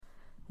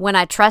When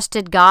I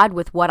trusted God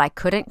with what I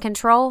couldn't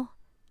control,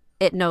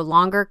 it no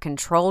longer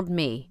controlled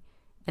me.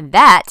 And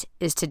that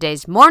is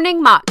today's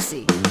Morning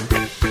Moxie.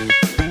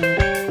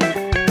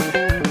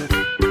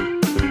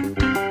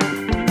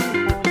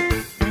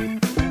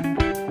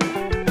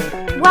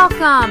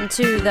 Welcome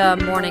to the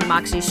Morning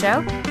Moxie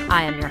Show.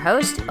 I am your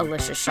host,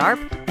 Alicia Sharp,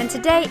 and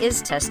today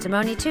is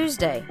Testimony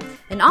Tuesday.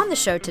 And on the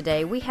show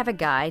today, we have a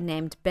guy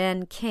named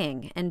Ben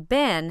King, and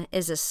Ben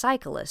is a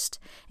cyclist.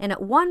 And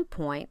at one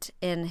point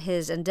in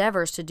his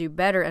endeavors to do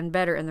better and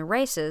better in the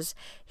races,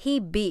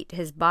 he beat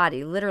his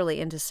body literally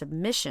into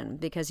submission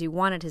because he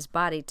wanted his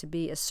body to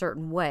be a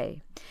certain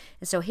way.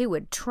 And so he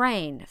would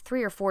train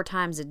 3 or 4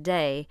 times a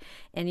day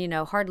and,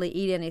 hardly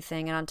eat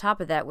anything. And on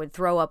top of that, would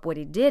throw up what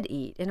he did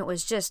eat. And it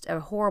was just a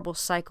horrible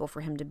cycle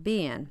for him to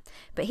be in.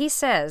 But he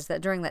says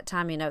that during that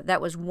time,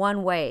 that was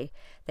one way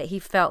that he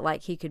felt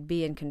like he could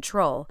be in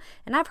control.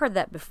 And I've heard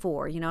that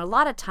before. A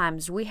lot of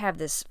times we have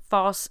this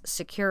false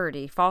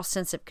security, false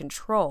sense of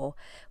control,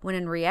 when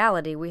in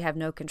reality we have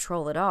no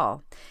control at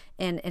all.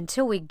 And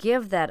until we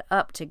give that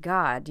up to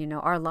God,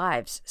 our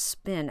lives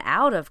spin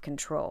out of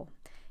control.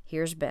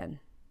 Here's Ben.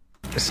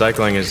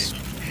 Cycling is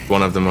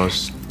one of the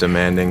most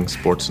demanding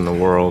sports in the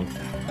world.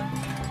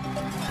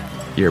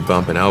 You're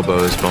bumping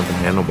elbows, bumping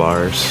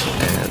handlebars,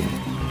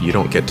 and you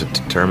don't get to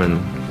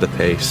determine the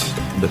pace.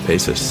 The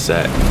pace is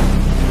set.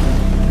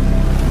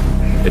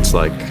 It's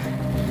like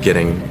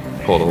getting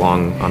pulled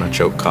along on a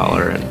choke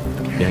collar and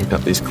yanked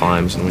up these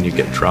climbs, and when you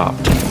get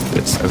dropped,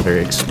 it's a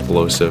very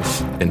explosive,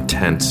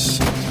 intense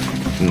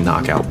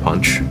knockout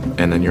punch,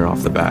 and then you're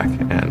off the back,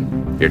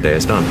 and your day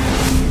is done.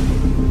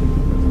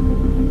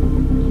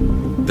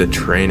 The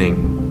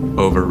training,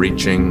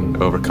 overreaching,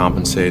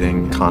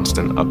 overcompensating,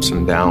 constant ups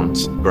and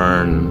downs,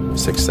 burn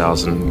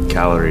 6,000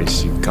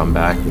 calories, you come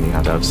back and you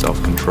have to have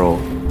self-control.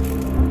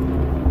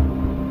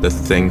 The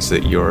things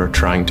that you're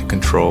trying to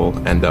control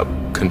end up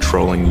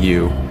controlling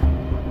you.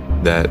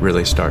 That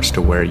really starts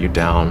to wear you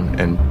down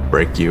and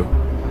break you.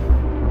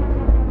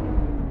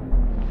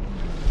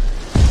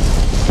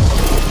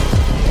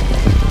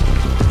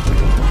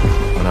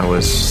 When I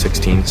was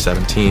 16,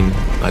 17,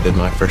 I did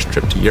my first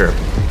trip to Europe.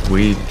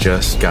 We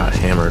just got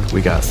hammered.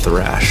 We got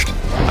thrashed.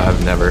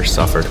 I've never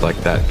suffered like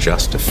that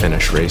just to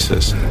finish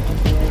races.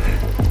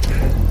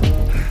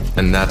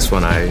 And that's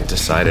when I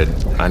decided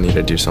I need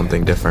to do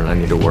something different. I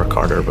need to work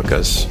harder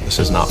because this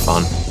is not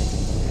fun.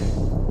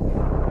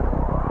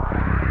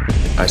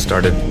 I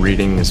started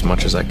reading as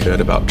much as I could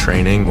about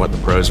training, what the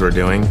pros were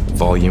doing,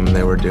 volume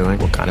they were doing,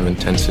 what kind of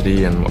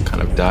intensity and what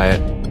kind of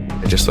diet.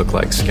 It just looked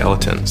like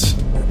skeletons.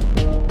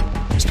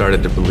 I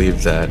started to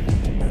believe that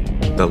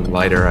the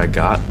lighter I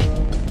got,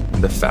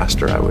 the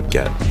faster I would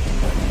get.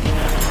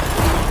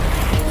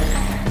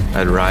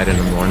 I'd ride in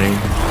the morning,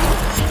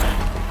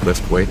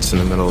 lift weights in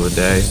the middle of the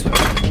day,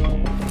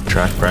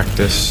 track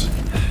practice,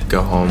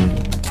 go home,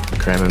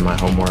 cram in my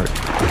homework,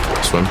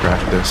 swim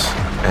practice,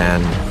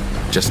 and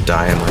just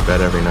die in my bed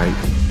every night.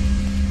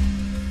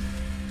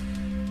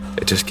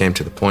 It just came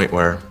to the point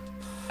where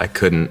I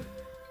couldn't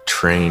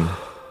train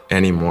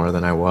any more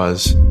than I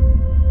was.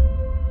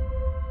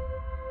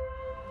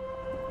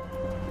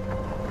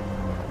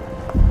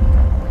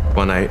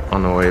 One night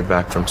on the way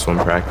back from swim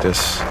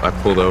practice, I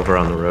pulled over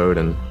on the road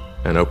and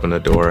opened the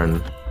door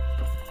and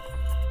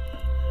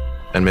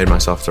made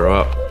myself throw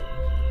up.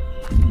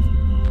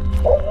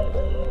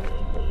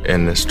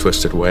 In this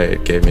twisted way,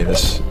 it gave me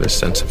this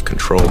sense of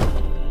control.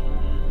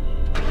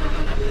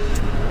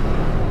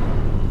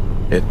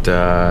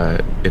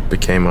 It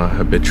became a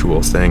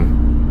habitual thing.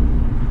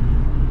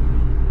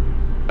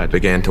 I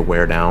began to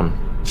wear down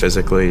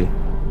physically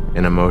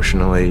and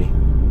emotionally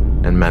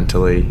and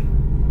mentally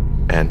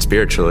and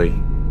spiritually.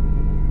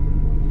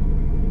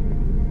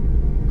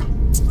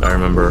 I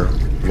remember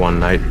one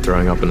night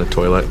throwing up in the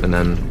toilet and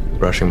then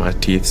brushing my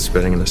teeth,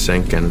 spitting in the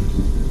sink, and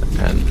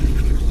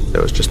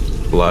there was just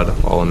blood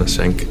all in the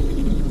sink.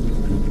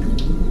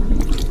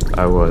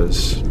 I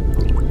was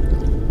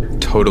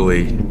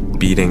totally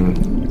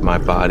beating my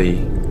body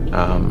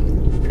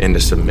into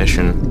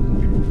submission.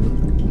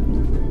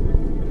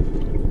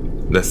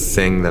 The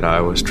thing that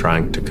I was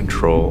trying to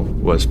control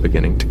was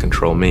beginning to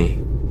control me.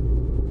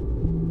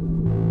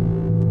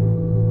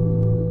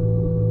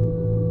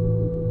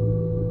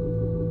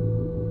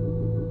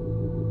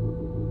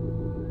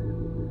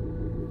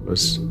 I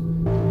was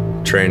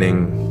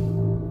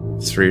training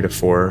 3 to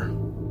 4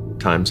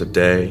 times a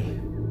day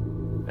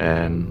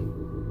and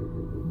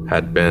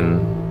had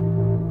been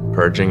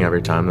purging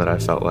every time that I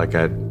felt like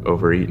I'd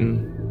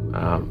overeaten.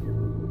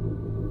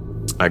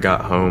 I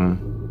got home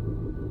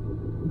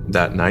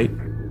that night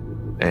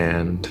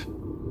and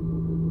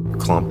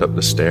clumped up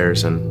the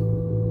stairs and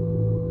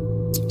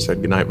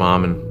said goodnight,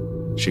 Mom,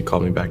 and she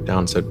called me back down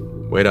and said,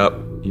 wait up,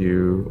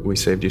 we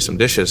saved you some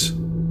dishes.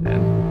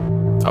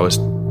 And I was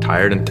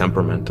tired and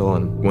temperamental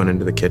and went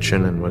into the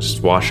kitchen and was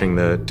washing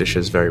the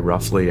dishes very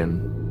roughly,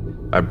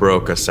 and I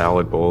broke a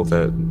salad bowl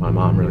that my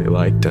mom really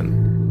liked,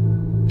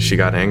 and she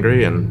got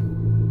angry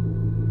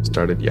and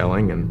started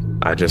yelling,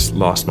 and I just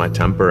lost my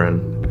temper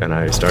and and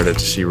I started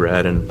to see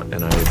red, and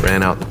I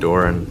ran out the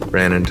door and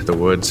ran into the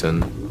woods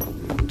and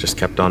just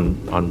kept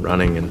on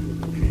running.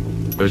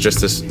 And it was just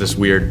this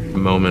weird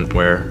moment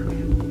where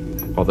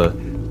all the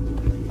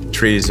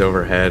trees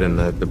overhead and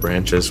the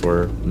branches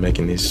were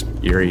making these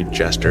eerie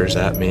gestures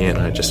at me, and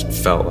I just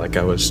felt like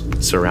I was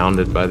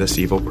surrounded by this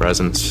evil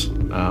presence.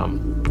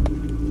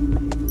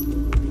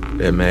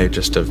 It may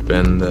just have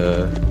been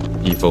the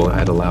evil I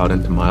had allowed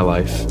into my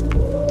life.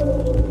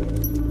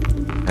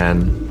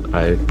 And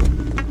I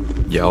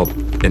yelled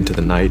into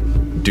the night,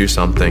 "Do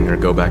something or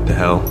go back to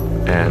hell."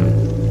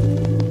 And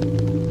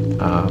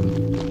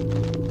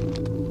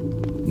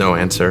no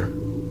answer.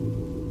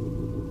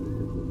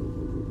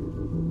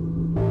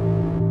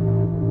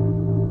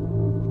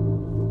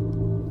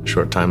 A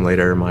short time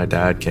later, my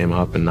dad came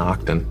up and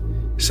knocked and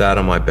sat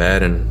on my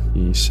bed, and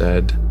he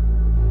said,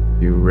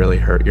 "You really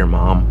hurt your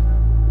mom."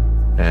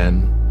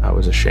 And I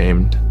was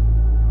ashamed.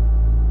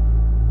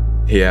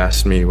 He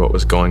asked me what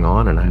was going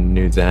on, and I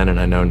knew then and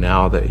I know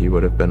now that he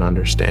would have been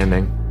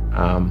understanding.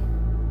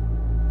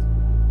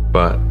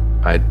 But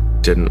I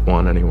didn't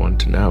want anyone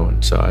to know,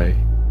 and so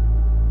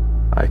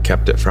I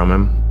kept it from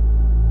him.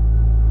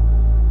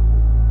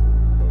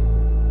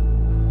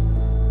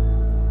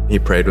 He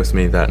prayed with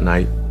me that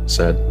night,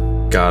 said,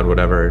 "God,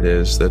 whatever it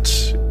is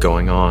that's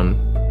going on,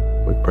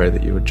 we pray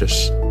that you would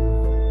just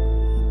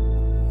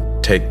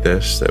take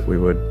this, that we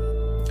would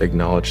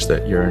acknowledge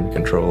that you're in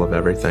control of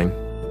everything."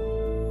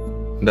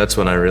 That's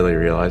when I really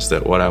realized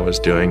that what I was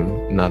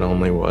doing not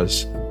only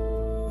was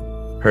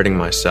hurting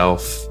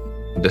myself,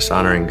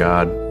 dishonoring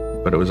God,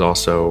 but it was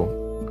also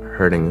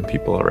hurting the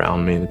people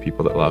around me, the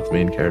people that loved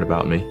me and cared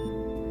about me.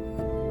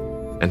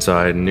 And so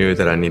I knew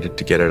that I needed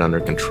to get it under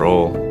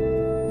control,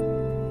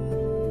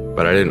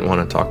 but I didn't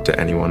want to talk to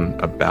anyone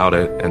about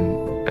it.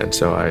 And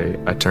so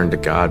I turned to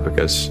God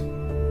because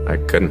I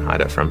couldn't hide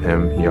it from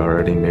him. He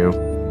already knew.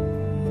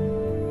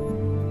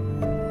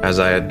 As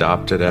I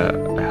adopted a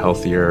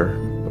healthier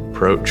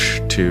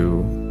approach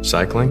to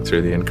cycling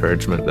through the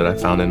encouragement that I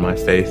found in my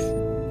faith,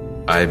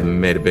 I've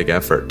made a big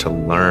effort to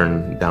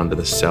learn down to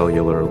the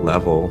cellular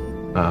level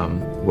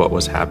what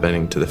was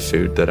happening to the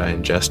food that I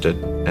ingested.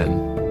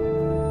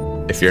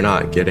 And if you're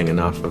not getting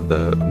enough of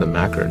the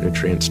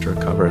macronutrients to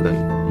recover, then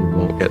you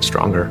won't get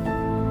stronger.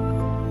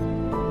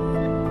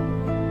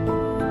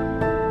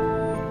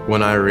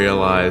 When I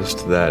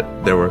realized that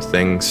there were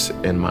things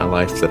in my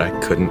life that I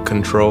couldn't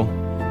control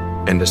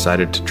and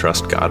decided to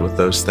trust God with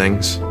those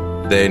things,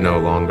 they no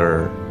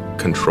longer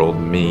controlled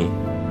me.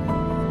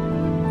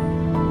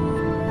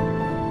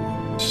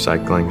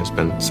 Cycling has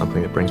been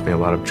something that brings me a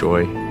lot of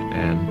joy,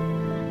 and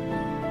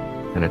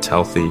it's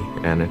healthy,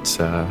 and it's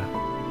a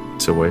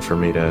way for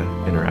me to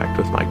interact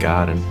with my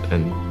God,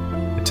 and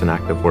it's an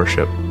act of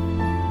worship.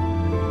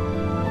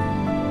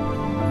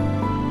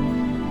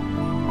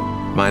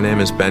 My name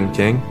is Ben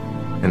King,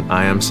 and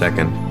I am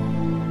second.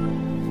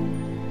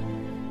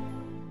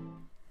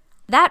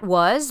 That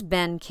was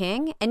Ben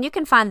King, and you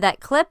can find that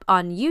clip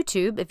on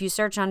YouTube if you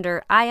search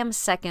under I Am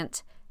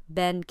Second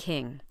Ben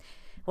King.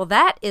 Well,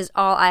 that is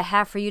all I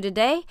have for you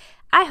today.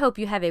 I hope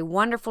you have a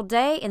wonderful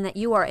day and that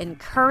you are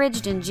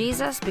encouraged in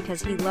Jesus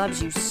because he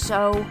loves you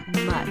so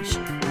much.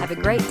 Have a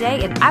great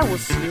day, and I will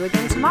see you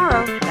again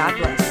tomorrow. God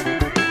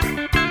bless.